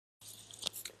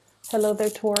Hello there,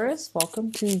 Taurus.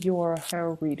 Welcome to your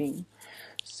tarot reading.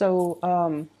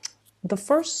 The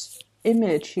first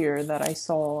image here that I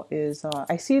saw is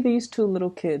I see these two little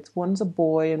kids. One's a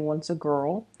boy and one's a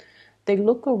girl. They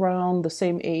look around the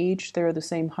same age, they're the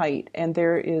same height, and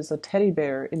there is a teddy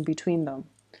bear in between them.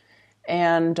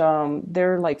 And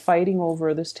they're like fighting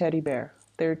over this teddy bear.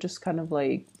 They're just kind of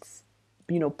like,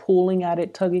 pulling at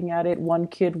it, tugging at it. One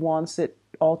kid wants it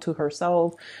all to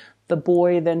herself. The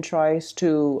boy then tries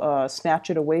to snatch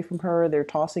it away from her. They're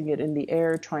tossing it in the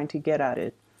air, trying to get at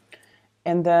it.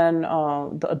 And then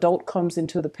the adult comes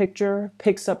into the picture,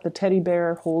 picks up the teddy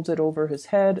bear, holds it over his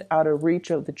head, out of reach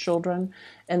of the children,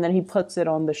 and then he puts it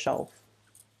on the shelf.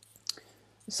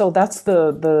 So that's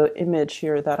the image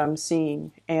here that I'm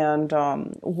seeing. And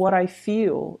what I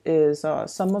feel is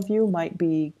some of you might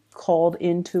be called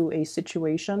into a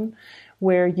situation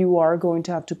where you are going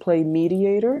to have to play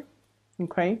mediator.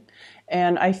 Okay.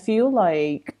 And I feel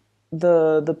like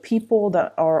the people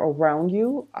that are around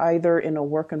you, either in a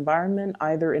work environment,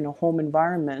 either in a home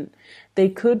environment, they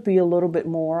could be a little bit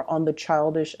more on the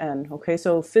childish end. Okay.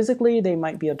 So physically they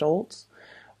might be adults,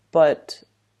 but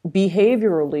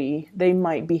behaviorally they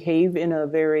might behave in a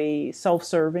very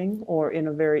self-serving or in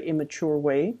a very immature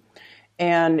way.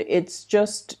 And it's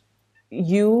just,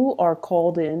 you are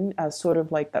called in as sort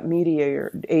of like that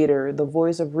mediator, the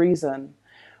voice of reason,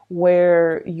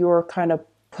 where you're kind of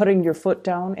putting your foot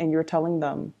down and you're telling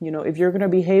them, if you're going to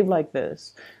behave like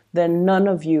this, then none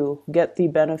of you get the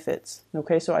benefits.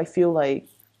 Okay, so I feel like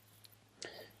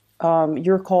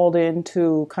you're called in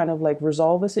to kind of like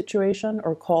resolve a situation,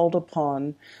 or called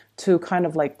upon to kind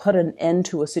of like put an end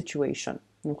to a situation.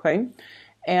 Okay.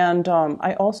 And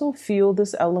I also feel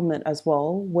this element as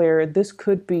well, where this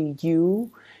could be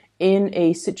you in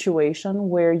a situation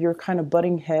where you're kind of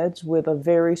butting heads with a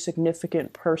very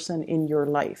significant person in your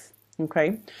life.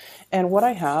 Okay. And what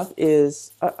I have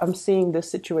is I'm seeing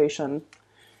this situation.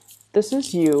 This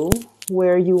is you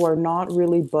where you are not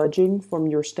really budging from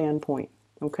your standpoint.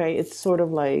 Okay. It's sort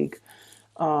of like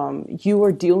you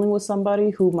are dealing with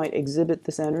somebody who might exhibit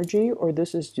this energy, or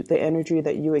this is the energy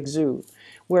that you exude,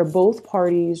 where both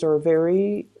parties are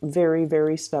very, very,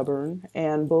 very stubborn,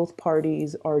 and both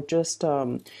parties are just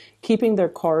keeping their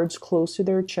cards close to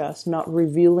their chest, not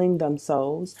revealing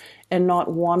themselves, and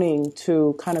not wanting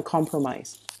to kind of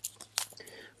compromise.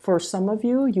 For some of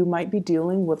you, you might be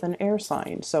dealing with an air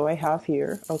sign. So I have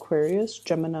here Aquarius,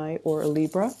 Gemini, or a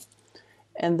Libra.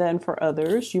 And then for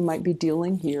others, you might be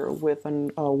dealing here with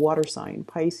a water sign,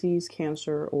 Pisces,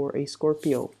 Cancer, or a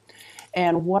Scorpio.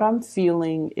 And what I'm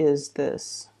feeling is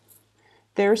this.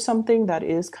 There's something that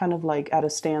is kind of like at a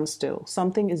standstill.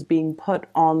 Something is being put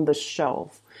on the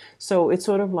shelf. So it's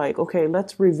sort of like, okay,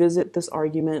 let's revisit this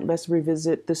argument. Let's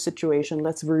revisit this situation.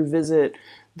 Let's revisit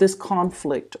this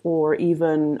conflict, or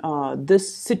even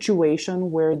this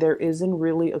situation where there isn't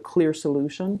really a clear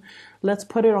solution. Let's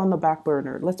put it on the back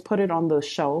burner. Let's put it on the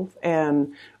shelf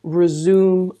and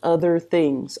resume other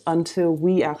things until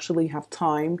we actually have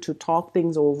time to talk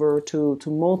things over, to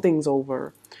mull things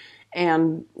over,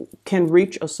 and can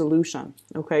reach a solution.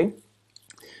 Okay.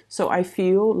 So I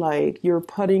feel like you're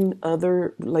putting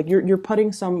you're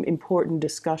putting some important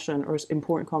discussion or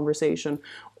important conversation,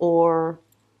 or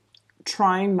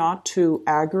trying not to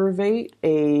aggravate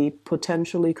a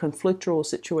potentially conflictual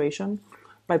situation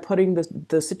by putting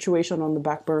the situation on the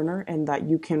back burner, and that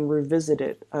you can revisit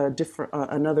it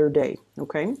another day.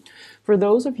 Okay. For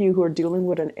those of you who are dealing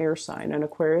with an air sign, an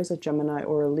Aquarius, a Gemini,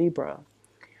 or a Libra,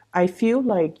 I feel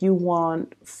like you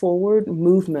want forward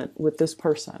movement with this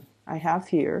person. I have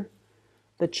here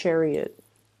the Chariot.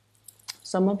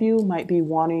 Some of you might be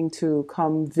wanting to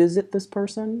come visit this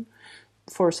person.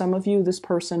 For some of you, this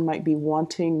person might be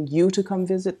wanting you to come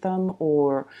visit them,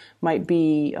 or might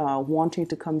be wanting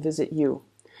to come visit you.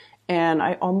 And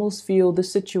I almost feel the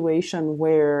situation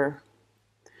where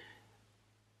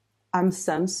I'm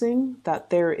sensing that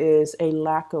there is a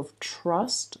lack of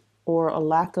trust, or a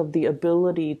lack of the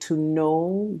ability to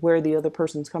know where the other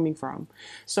person's coming from.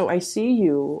 So I see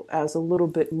you as a little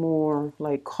bit more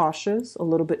like cautious, a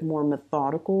little bit more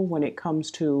methodical when it comes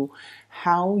to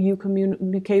how you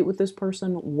communicate with this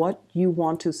person, what you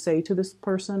want to say to this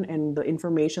person, and the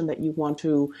information that you want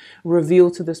to reveal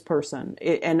to this person.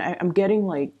 And I'm getting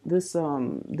like this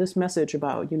message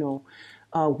about,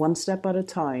 one step at a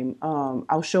time.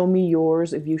 I'll show me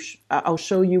yours if you. I'll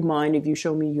show you mine if you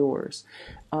show me yours.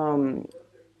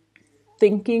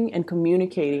 Thinking and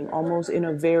communicating almost in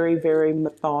a very, very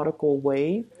methodical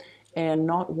way, and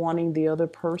not wanting the other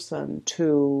person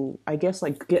to, I guess,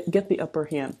 like get the upper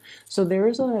hand. So there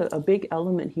is a big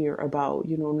element here about,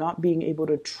 not being able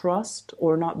to trust,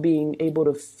 or not being able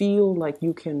to feel like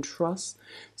you can trust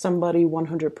somebody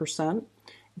 100%,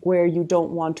 where you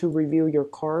don't want to reveal your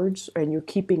cards and you're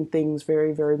keeping things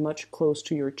very, very much close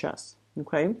to your chest.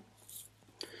 Okay.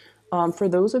 For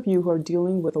those of you who are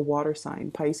dealing with a water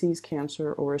sign, Pisces,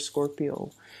 Cancer, or a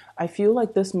Scorpio, I feel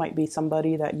like this might be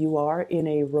somebody that you are in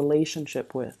a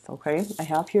relationship with, okay? I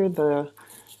have here the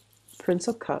Prince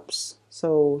of Cups.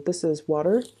 So this is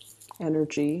water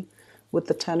energy with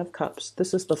the Ten of Cups.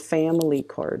 This is the family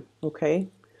card, okay?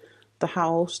 The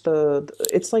house,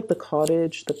 it's like the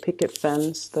cottage, the picket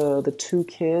fence, the two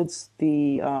kids,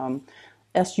 the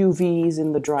SUVs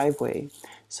in the driveway.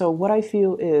 So what I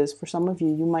feel is, for some of you,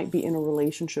 you might be in a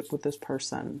relationship with this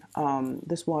person,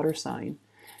 this water sign.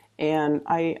 And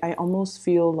I almost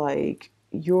feel like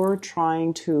you're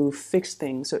trying to fix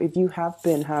things. So if you have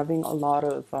been having a lot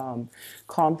of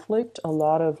conflict, a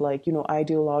lot of like,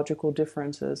 ideological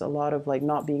differences, a lot of like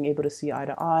not being able to see eye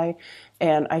to eye.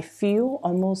 And I feel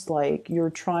almost like you're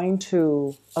trying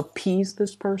to appease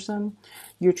this person.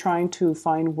 You're trying to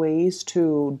find ways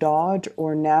to dodge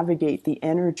or navigate the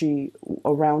energy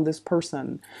around this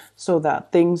person so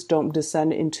that things don't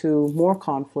descend into more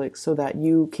conflict, so that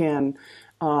you can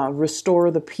restore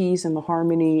the peace and the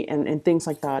harmony and things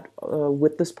like that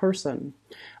with this person.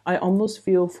 I almost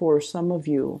feel for some of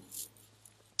you,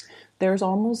 there's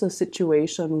almost a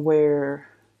situation where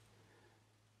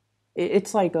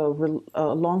it's like a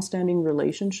long-standing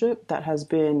relationship that has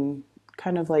been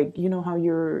kind of like,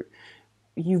 how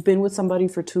you've been with somebody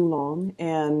for too long,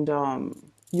 and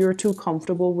you're too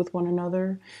comfortable with one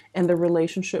another, and the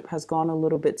relationship has gone a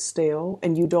little bit stale,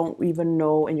 and you don't even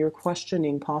know, and you're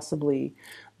questioning possibly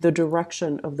the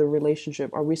direction of the relationship.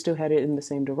 Are we still headed in the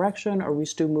same direction? Are we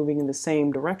still moving in the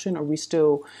same direction? Are we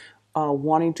still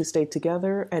wanting to stay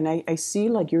together? And I see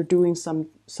like you're doing some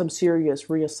serious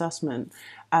reassessment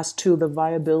as to the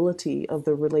viability of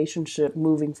the relationship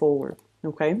moving forward.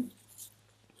 Okay.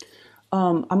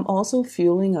 I'm also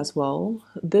feeling as well,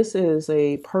 this is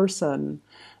a person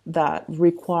that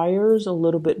requires a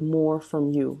little bit more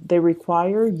from you. They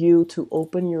require you to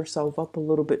open yourself up a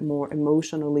little bit more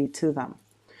emotionally to them.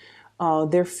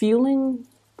 They're feeling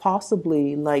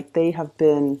possibly like they have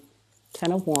been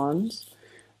Ten of Wands.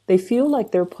 They feel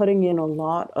like they're putting in a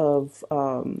lot of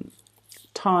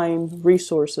time,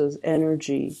 resources,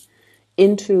 energy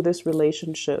into this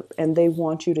relationship, and they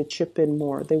want you to chip in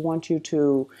more. They want you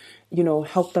to,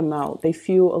 help them out. They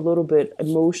feel a little bit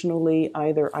emotionally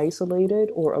either isolated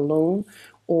or alone,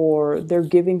 or they're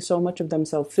giving so much of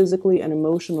themselves physically and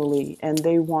emotionally, and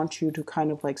they want you to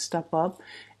kind of like step up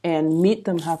and meet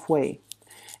them halfway.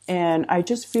 And I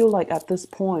just feel like at this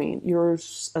point, you're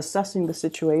assessing the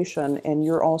situation, and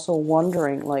you're also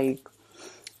wondering, like,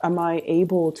 am I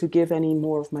able to give any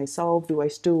more of myself? Do I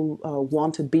still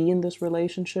want to be in this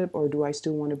relationship, or do I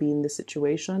still want to be in this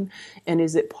situation? And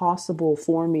is it possible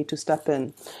for me to step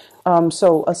in?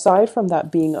 So aside from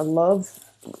that being a love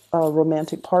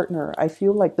romantic partner, I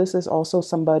feel like this is also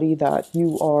somebody that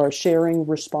you are sharing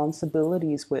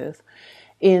responsibilities with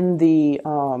in the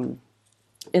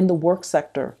work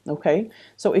sector, okay?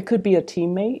 So it could be a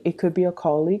teammate, it could be a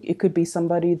colleague, it could be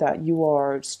somebody that you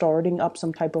are starting up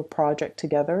some type of project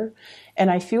together. And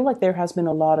I feel like there has been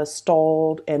a lot of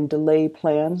stalled and delayed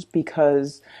plans,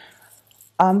 because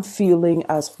I'm feeling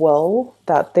as well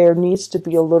that there needs to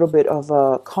be a little bit of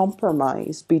a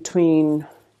compromise between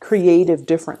creative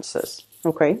differences,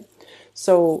 okay?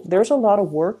 So there's a lot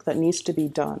of work that needs to be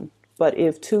done. But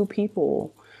if two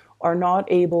people are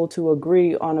not able to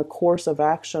agree on a course of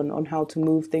action on how to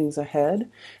move things ahead,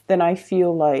 then I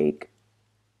feel like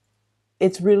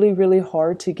it's really, really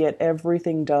hard to get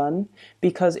everything done,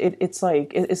 because it's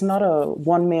like, it's not a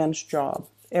one man's job.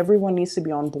 Everyone needs to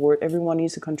be on board. Everyone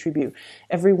needs to contribute.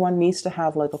 Everyone needs to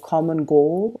have like a common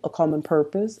goal, a common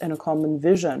purpose, and a common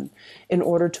vision in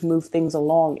order to move things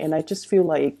along. And I just feel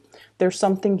like there's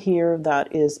something here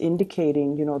that is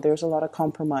indicating, there's a lot of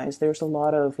compromise. There's a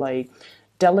lot of like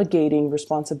delegating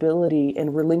responsibility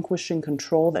and relinquishing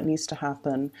control that needs to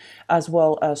happen, as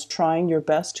well as trying your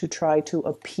best to try to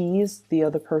appease the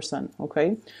other person.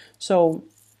 Okay. So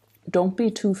don't be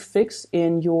too fixed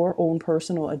in your own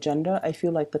personal agenda. I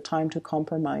feel like the time to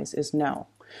compromise is now.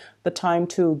 The time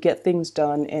to get things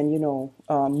done and,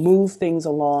 move things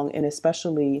along, and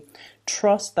especially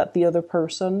trust that the other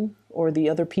person or the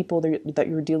other people that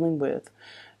you're dealing with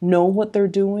know what they're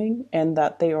doing, and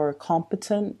that they are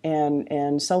competent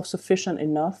and self-sufficient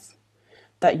enough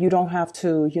that you don't have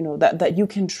to, that you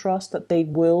can trust that they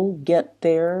will get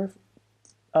there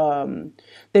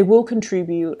they will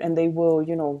contribute, and they will,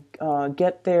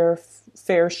 get their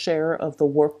fair share of the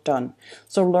work done.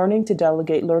 So learning to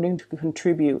delegate, learning to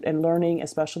contribute, and learning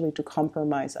especially to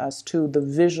compromise as to the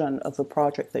vision of the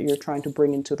project that you're trying to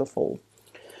bring into the fold.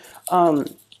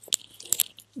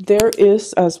 There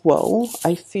is as well,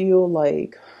 I feel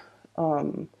like,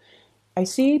 I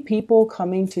see people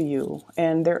coming to you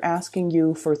and they're asking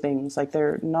you for things, like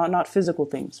they're not physical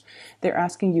things. They're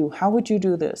asking you, how would you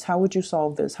do this? How would you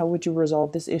solve this? How would you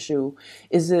resolve this issue?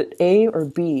 Is it A or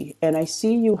B? And I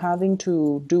see you having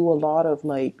to do a lot of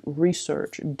like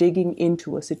research, digging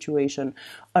into a situation,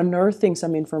 unearthing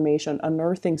some information,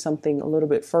 unearthing something a little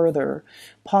bit further,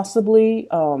 possibly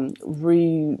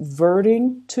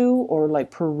reverting to or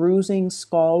like perusing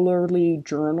scholarly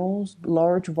journals,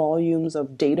 large volumes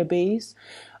of database.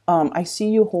 I see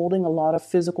you holding a lot of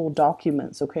physical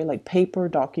documents, okay, like paper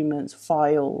documents,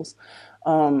 files,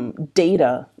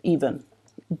 data, even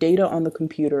data on the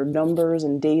computer, numbers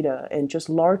and data, and just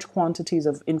large quantities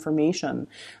of information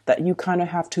that you kind of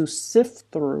have to sift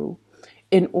through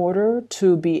in order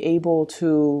to be able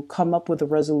to come up with a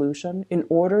resolution, in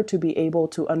order to be able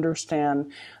to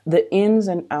understand the ins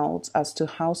and outs as to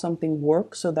how something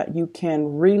works, so that you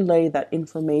can relay that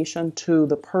information to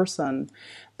the person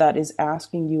that is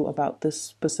asking you about this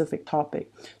specific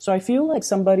topic. So I feel like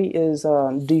somebody is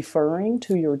deferring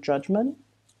to your judgment.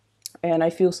 And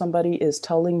I feel somebody is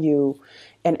telling you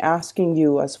and asking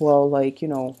you as well, like,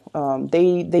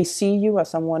 they see you as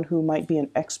someone who might be an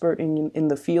expert in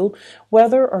the field,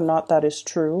 whether or not that is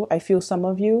true. I feel some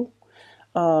of you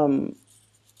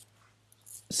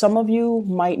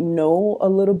might know a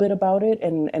little bit about it,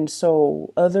 and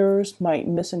so others might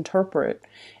misinterpret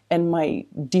and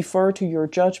might defer to your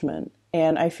judgment.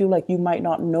 And I feel like you might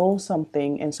not know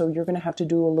something, and so you're going to have to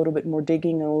do a little bit more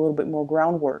digging and a little bit more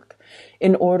groundwork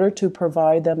in order to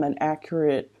provide them an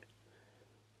accurate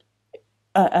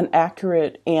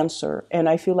answer. And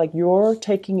I feel like you're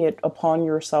taking it upon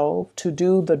yourself to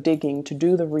do the digging, to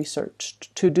do the research,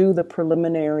 to do the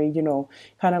preliminary,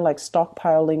 kind of like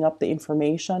stockpiling up the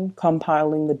information,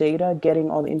 compiling the data,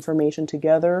 getting all the information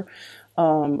together,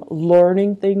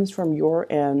 learning things from your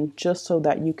end, just so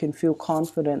that you can feel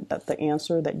confident that the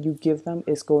answer that you give them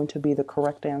is going to be the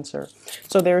correct answer.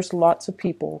 So there's lots of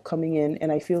people coming in,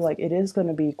 and I feel like it is going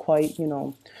to be quite,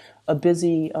 a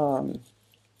busy,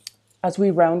 as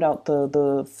we round out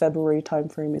the February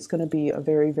timeframe, it's going to be a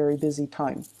very, very busy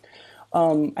time.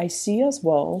 I see as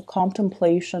well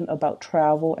contemplation about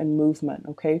travel and movement,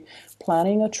 okay?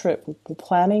 Planning a trip,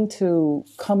 planning to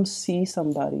come see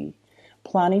somebody,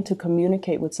 planning to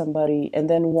communicate with somebody, and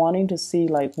then wanting to see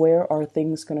like where are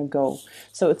things going to go.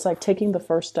 So it's like taking the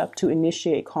first step to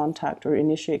initiate contact or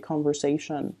initiate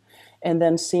conversation, and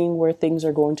then seeing where things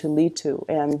are going to lead to.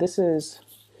 And this is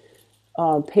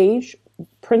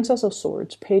Princess of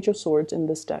Swords, Page of Swords in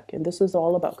this deck, and this is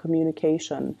all about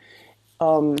communication,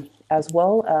 as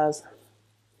well as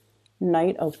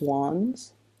Knight of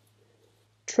Wands,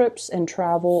 trips and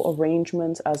travel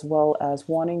arrangements, as well as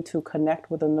wanting to connect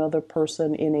with another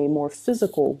person in a more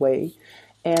physical way.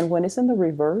 And when it's in the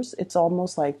reverse, it's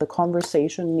almost like the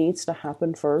conversation needs to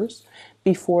happen first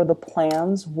before the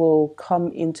plans will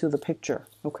come into the picture,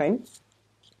 okay?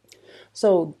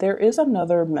 So there is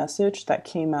another message that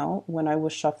came out when I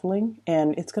was shuffling,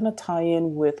 and it's going to tie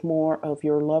in with more of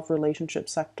your love relationship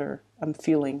sector, I'm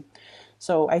feeling.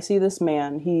 So I see this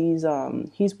man, he's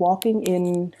walking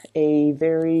in a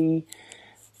very,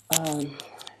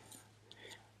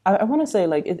 I want to say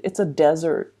like it's a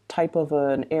desert type of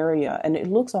an area, and it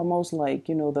looks almost like,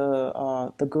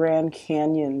 the Grand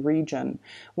Canyon region,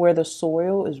 where the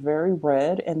soil is very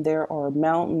red and there are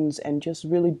mountains and just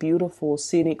really beautiful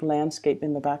scenic landscape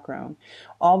in the background.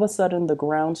 All of a sudden the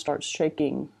ground starts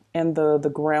shaking, and the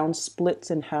ground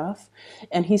splits in half,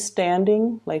 and he's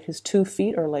standing, like his 2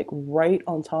 feet are like right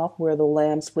on top where the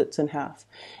land splits in half,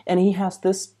 and he has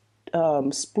this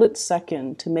split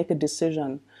second to make a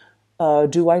decision.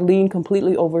 Do I lean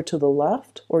completely over to the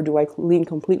left, or do I lean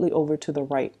completely over to the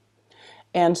right?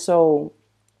 And so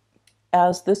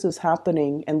as this is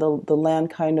happening, and the land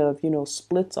kind of,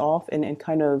 splits off and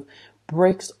kind of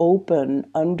breaks open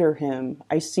under him,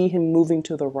 I see him moving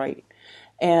to the right.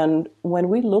 And when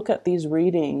we look at these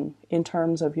reading in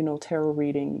terms of, tarot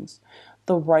readings,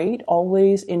 the right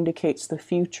always indicates the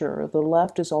future. The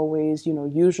left is always,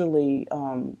 usually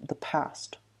the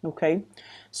past. Okay,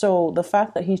 so the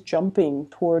fact that he's jumping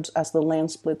towards, as the land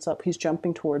splits up, he's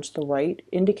jumping towards the right,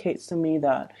 indicates to me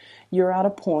that you're at a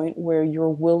point where you're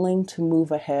willing to move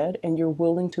ahead and you're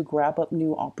willing to grab up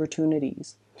new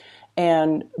opportunities.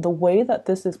 And the way that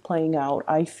this is playing out,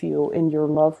 I feel, in your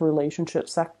love relationship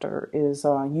sector is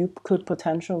you could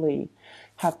potentially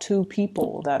have two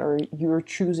people that are you're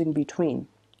choosing between.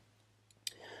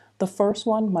 The first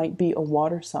one might be a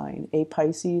water sign, a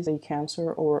Pisces, a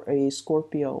Cancer, or a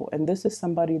Scorpio. And this is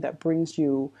somebody that brings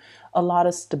you a lot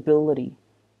of stability.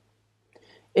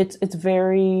 It's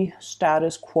very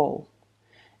status quo.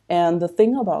 And the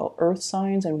thing about earth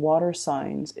signs and water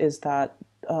signs is that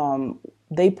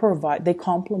they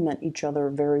complement each other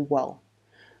very well.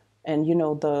 And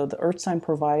the earth sign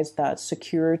provides that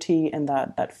security and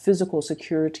that physical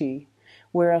security,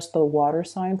 whereas the water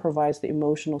sign provides the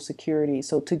emotional security.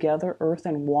 So together, earth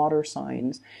and water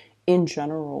signs in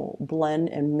general blend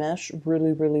and mesh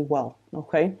really, really well.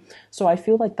 Okay, so I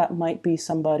feel like that might be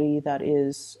somebody that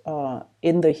is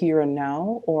in the here and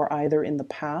now, or either in the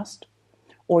past,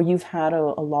 or you've had a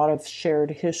lot of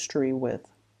shared history with.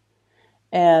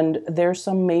 And there's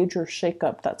some major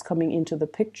shakeup that's coming into the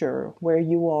picture where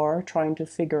you are trying to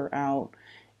figure out,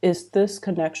 is this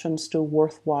connection still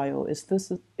worthwhile? Is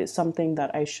something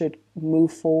that I should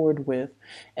move forward with?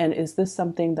 And is this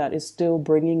something that is still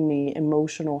bringing me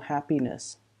emotional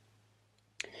happiness?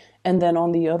 And then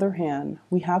on the other hand,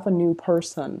 we have a new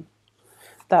person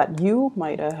that you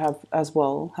might have as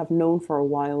well have known for a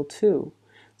while too.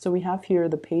 So we have here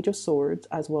the Page of Swords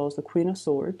as well as the Queen of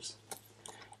Swords.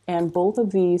 And both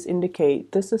of these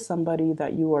indicate this is somebody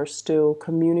that you are still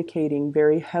communicating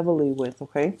very heavily with,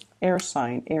 okay? Air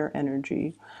sign, air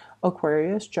energy,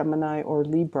 Aquarius, Gemini, or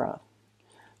Libra.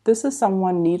 This is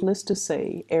someone, needless to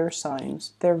say, air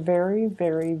signs. They're very,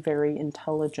 very, very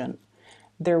intelligent.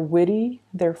 They're witty,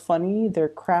 they're funny, they're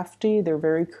crafty, they're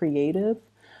very creative.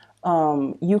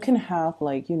 You can have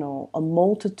a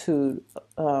multitude,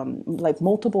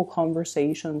 multiple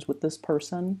conversations with this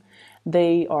person.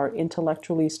 They are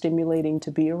intellectually stimulating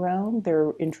to be around.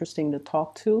 They're interesting to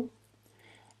talk to.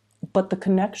 But the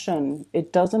connection,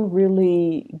 it doesn't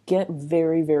really get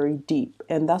very, very deep.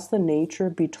 And that's the nature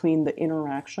between the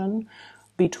interaction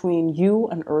between you,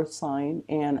 an earth sign,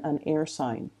 and an air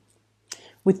sign.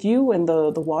 With you and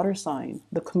the water sign,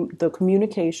 the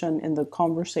communication and the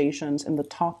conversations and the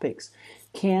topics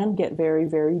can get very,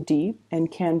 very deep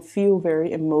and can feel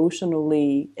very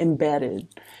emotionally embedded.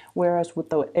 Whereas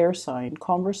with the air sign,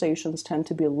 conversations tend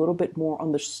to be a little bit more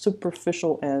on the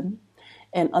superficial end.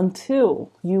 And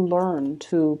until you learn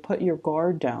to put your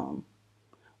guard down,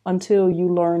 until you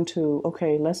learn to,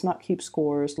 okay, let's not keep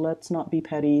scores, let's not be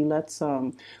petty,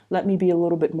 let me be a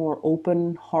little bit more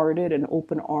open-hearted and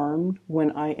open-armed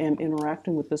when I am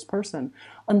interacting with this person.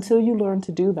 Until you learn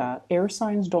to do that, air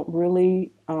signs don't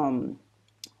really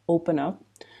open up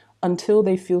until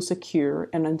they feel secure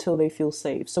and until they feel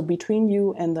safe. So between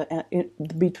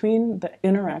the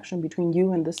interaction between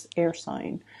you and this air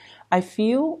sign, I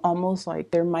feel almost like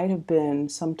there might have been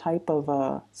some type of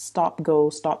a stop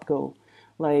go,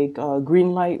 like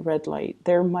green light, red light.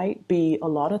 There might be a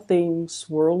lot of things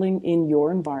swirling in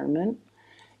your environment,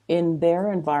 in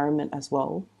their environment as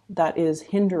well, that is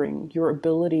hindering your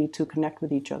ability to connect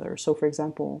with each other. So for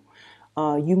example,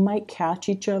 you might catch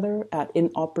each other at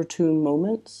inopportune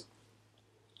moments.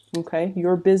 Okay,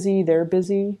 you're busy, they're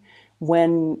busy.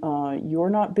 When you're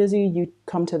not busy, you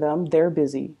come to them, they're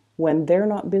busy. When they're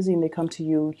not busy and they come to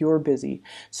you, you're busy.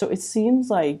 So it seems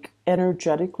like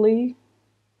energetically,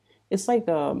 it's like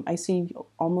I see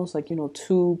almost like,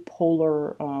 two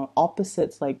polar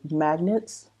opposites, like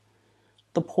magnets,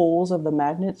 the poles of the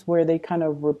magnets where they kind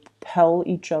of repel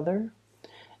each other.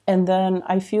 And then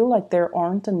I feel like there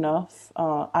aren't enough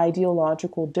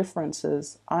ideological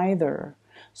differences either.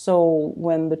 So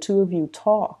when the two of you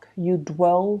talk, you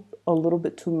dwell a little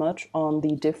bit too much on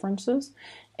the differences.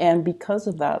 And because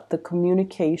of that, the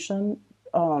communication,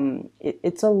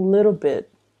 it's a little bit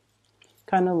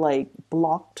kind of like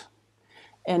blocked.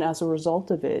 And as a result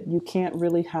of it, you can't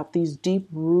really have these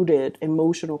deep-rooted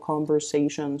emotional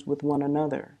conversations with one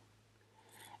another.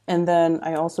 And then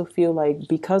I also feel like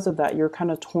because of that, you're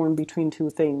kind of torn between two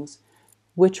things.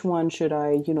 Which one should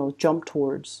I, jump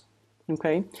towards?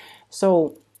 Okay.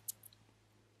 So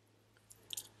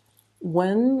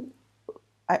when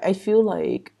I feel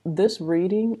like this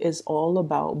reading is all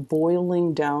about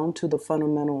boiling down to the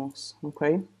fundamentals.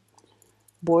 Okay.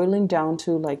 Boiling down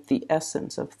to like the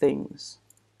essence of things.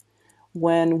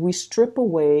 When we strip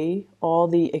away all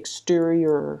the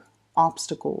exterior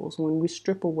obstacles, when we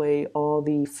strip away all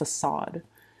the facade,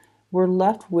 we're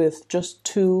left with just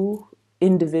two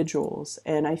individuals.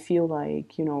 And I feel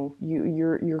like,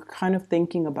 you're kind of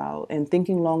thinking about and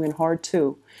thinking long and hard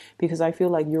too, because I feel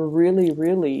like you're really,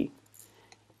 really,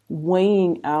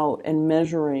 weighing out and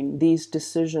measuring these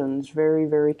decisions very,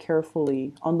 very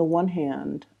carefully. On the one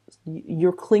hand,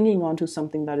 you're clinging onto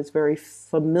something that is very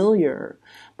familiar,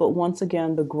 but once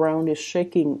again, the ground is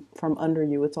shaking from under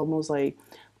you. It's almost like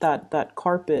that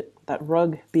carpet, that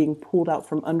rug being pulled out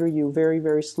from under you very,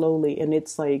 very slowly. And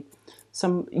it's like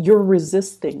you're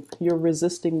resisting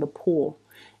the pull.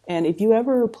 And if you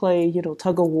ever play,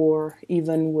 tug of war,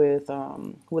 even with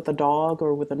a dog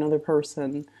or with another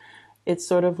person, it's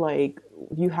sort of like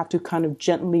you have to kind of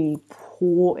gently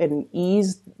pull and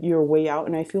ease your way out.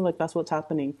 And I feel like that's what's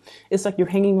happening. It's like you're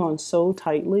hanging on so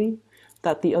tightly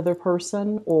that the other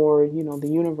person, or, the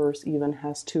universe even,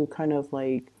 has to kind of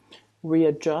like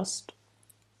readjust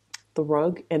the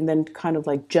rug and then kind of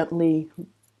like gently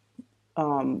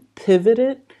pivot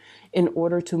it in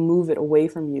order to move it away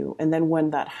from you. And then when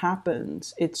that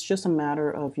happens, it's just a matter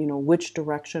of, which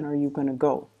direction are you going to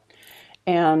go?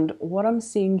 And what I'm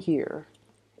seeing here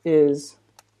is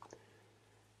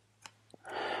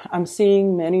I'm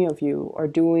seeing many of you are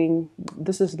doing,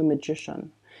 this is the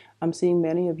Magician. I'm seeing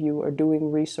many of you are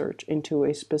doing research into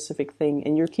a specific thing,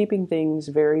 and you're keeping things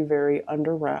very, very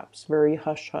under wraps, very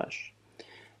hush hush.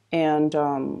 And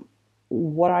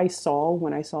what I saw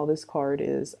when I saw this card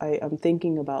is I'm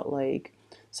thinking about like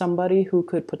somebody who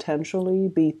could potentially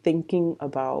be thinking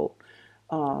about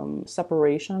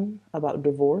separation, about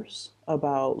divorce,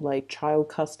 about like child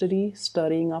custody,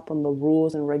 studying up on the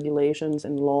rules and regulations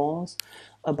and laws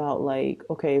about like,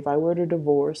 okay, if I were to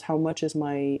divorce, how much is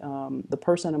my the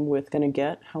person I'm with going to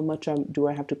get? How much do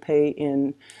I have to pay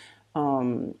in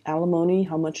alimony?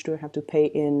 How much do I have to pay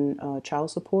in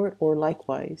child support? Or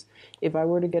likewise, if I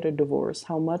were to get a divorce,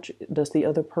 how much does the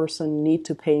other person need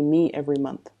to pay me every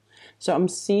month? So I'm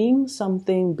seeing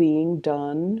something being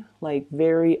done like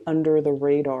very under the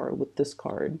radar with this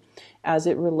card as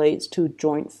it relates to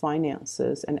joint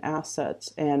finances and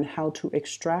assets and how to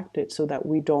extract it so that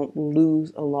we don't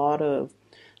lose a lot of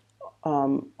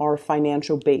our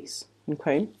financial base.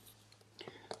 Okay.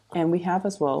 And we have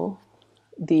as well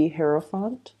the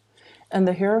Hierophant. And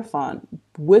the Hierophant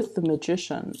with the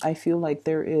Magician, I feel like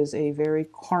there is a very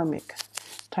karmic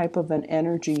type of an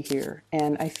energy here.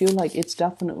 And I feel like it's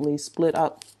definitely split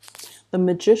up. The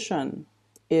Magician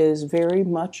is very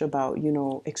much about,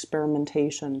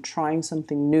 experimentation, trying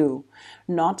something new,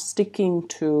 not sticking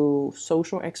to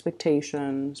social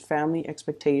expectations, family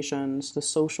expectations, the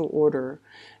social order,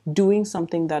 doing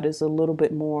something that is a little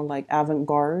bit more like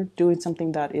avant-garde, doing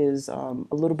something that is a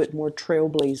little bit more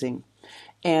trailblazing.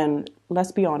 And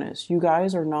let's be honest, you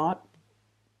guys are not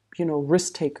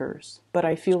risk takers, but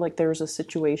I feel like there's a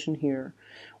situation here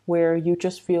where you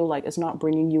just feel like it's not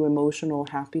bringing you emotional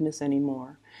happiness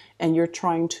anymore, and you're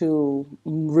trying to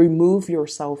remove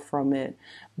yourself from it.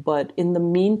 But in the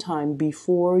meantime,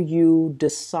 before you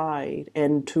decide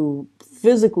and to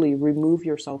physically remove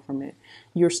yourself from it,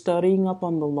 you're studying up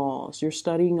on the laws, you're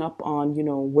studying up on,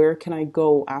 where can I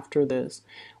go after this?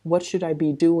 What should I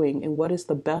be doing? And what is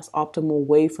the best optimal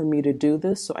way for me to do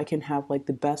this so I can have like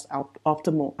the best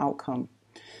optimal outcome?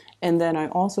 And then I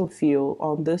also feel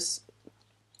on this,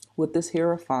 with this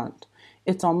Hierophant,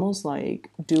 it's almost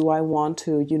like, do I want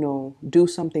to, do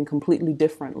something completely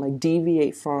different, like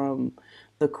deviate from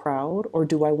the crowd, or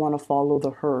do I want to follow the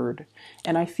herd?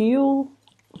 And I feel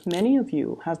many of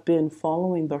you have been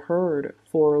following the herd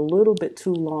for a little bit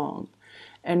too long.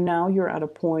 And now you're at a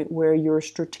point where you're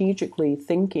strategically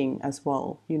thinking as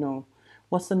well,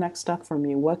 what's the next step for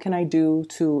me? What can I do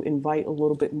to invite a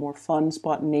little bit more fun,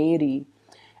 spontaneity,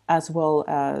 as well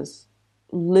as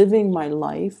living my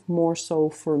life more so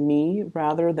for me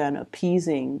rather than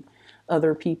appeasing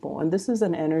other people? And this is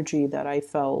an energy that I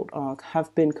felt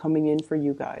have been coming in for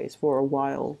you guys for a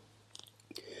while.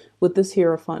 With this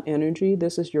Hierophant energy,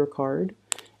 this is your card.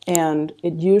 And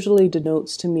it usually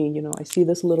denotes to me, I see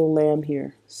this little lamb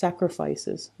here,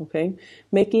 sacrifices, okay?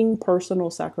 Making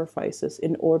personal sacrifices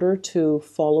in order to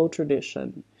follow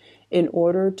tradition, in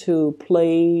order to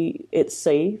play it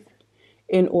safe,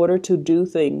 in order to do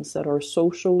things that are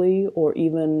socially or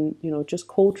even, just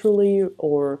culturally,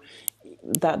 or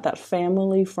that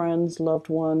family, friends, loved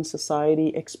ones, society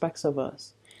expects of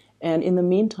us. And in the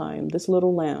meantime, this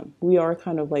little lamb, we are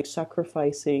kind of like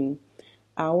sacrificing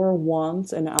our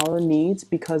wants and our needs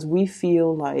because we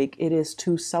feel like it is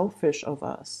too selfish of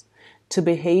us to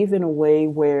behave in a way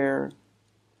where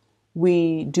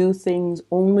we do things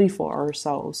only for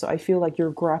ourselves. So I feel like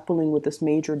you're grappling with this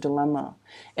major dilemma.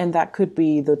 And that could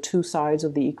be the two sides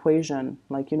of the equation.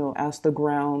 Like, as the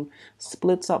ground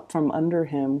splits up from under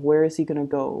him, where is he going to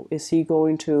go? Is he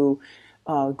going to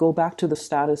go back to the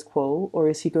status quo, or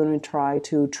is he going to try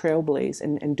to trailblaze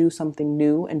and do something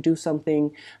new and do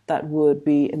something that would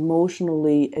be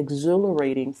emotionally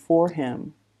exhilarating for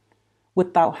him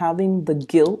without having the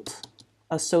guilt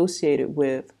associated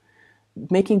with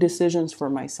making decisions for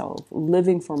myself,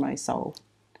 living for myself?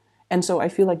 And so I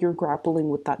feel like you're grappling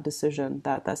with that decision,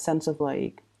 that sense of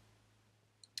like,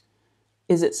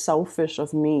 is it selfish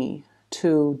of me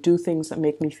to do things that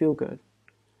make me feel good?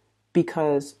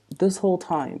 Because this whole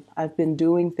time I've been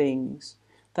doing things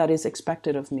that is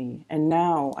expected of me. And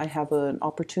now I have an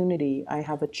opportunity, I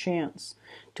have a chance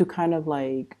to kind of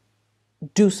like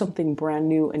do something brand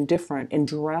new and different and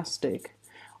drastic.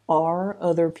 Are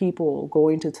other people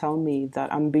going to tell me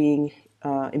that I'm being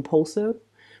impulsive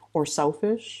or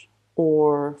selfish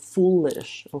or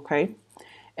foolish? Okay.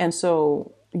 And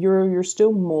so you're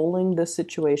still mulling this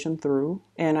situation through,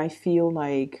 and I feel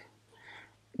like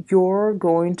you're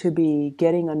going to be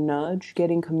getting a nudge,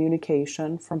 getting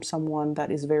communication from someone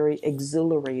that is very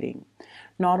exhilarating.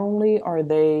 Not only are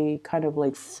they kind of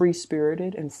like free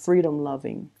spirited and freedom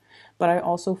loving, but I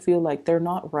also feel like they're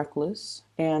not reckless.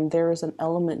 And there is an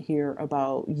element here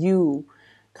about you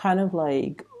kind of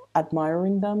like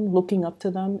admiring them, looking up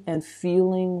to them, and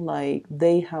feeling like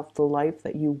they have the life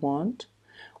that you want,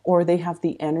 or they have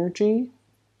the energy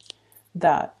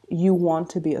that you want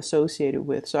to be associated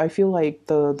with. So I feel like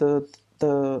the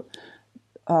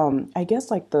I guess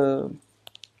like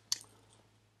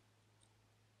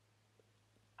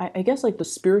I guess like the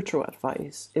spiritual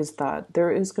advice is that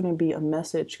there is going to be a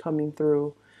message coming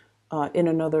through in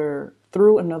another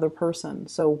through another person.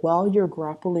 So while you're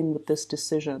grappling with this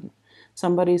decision,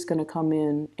 somebody's going to come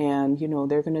in and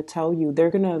they're going to tell you,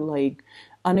 they're going to like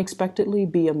unexpectedly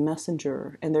be a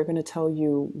messenger, and they're going to tell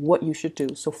you what you should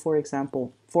do. So for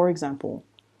example,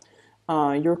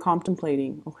 you're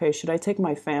contemplating, okay, should I take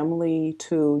my family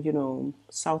to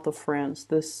south of France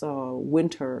this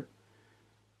winter?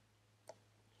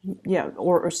 Yeah,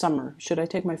 or summer. Should I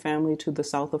take my family to the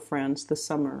south of France this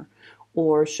summer?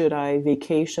 Or should I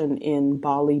vacation in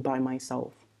Bali by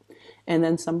myself? And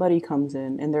then somebody comes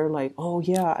in and they're like, oh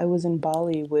yeah, I was in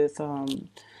Bali with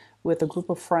a group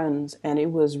of friends, and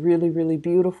it was really, really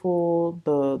beautiful.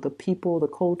 The people, the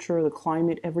culture, the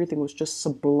climate, everything was just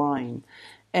sublime.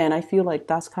 And I feel like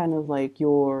that's kind of like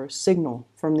your signal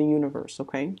from the universe,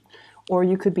 okay? Or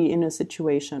you could be in a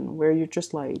situation where you're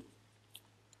just like,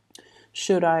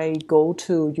 should I go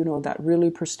to, that really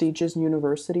prestigious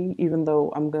university, even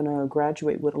though I'm going to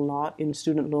graduate with a lot in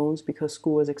student loans because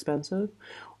school is expensive?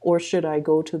 Or should I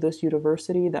go to this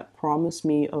university that promised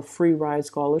me a free ride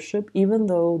scholarship, even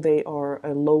though they are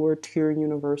a lower tier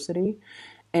university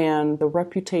and the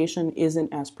reputation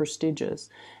isn't as prestigious?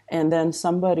 And then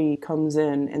somebody comes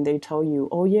in and they tell you,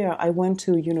 oh yeah, I went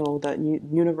to, that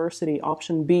university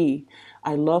option B.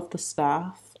 I love the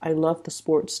staff. I love the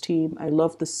sports team. I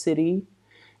love the city.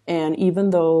 And even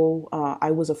though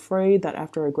I was afraid that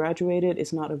after I graduated,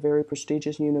 it's not a very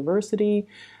prestigious university,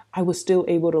 I was still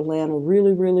able to land a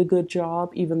really, really good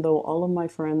job, even though all of my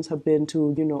friends have been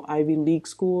to, Ivy League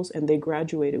schools, and they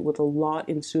graduated with a lot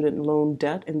in student loan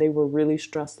debt, and they were really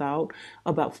stressed out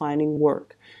about finding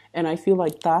work. And I feel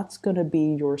like that's going to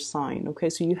be your sign. Okay,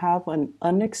 so you have an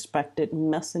unexpected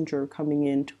messenger coming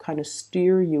in to kind of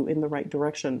steer you in the right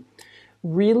direction.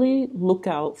 Really look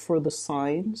out for the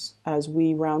signs as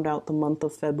we round out the month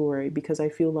of February, because I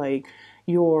feel like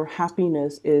your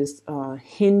happiness is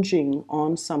hinging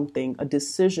on something, a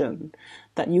decision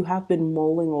that you have been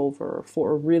mulling over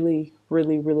for a really,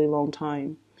 really, really long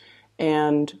time.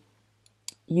 And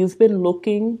you've been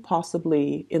looking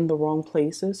possibly in the wrong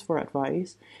places for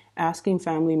advice, asking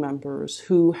family members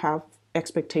who have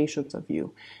expectations of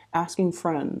you, asking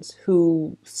friends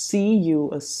who see you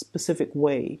a specific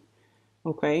way.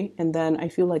 Okay. And then I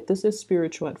feel like this is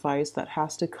spiritual advice that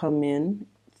has to come in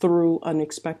through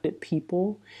unexpected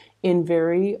people in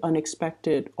very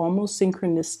unexpected, almost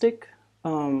synchronistic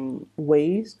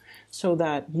ways, so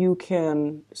that you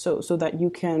can so that you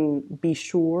can be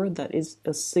sure that it's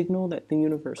a signal that the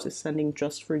universe is sending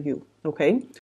just for you. Okay.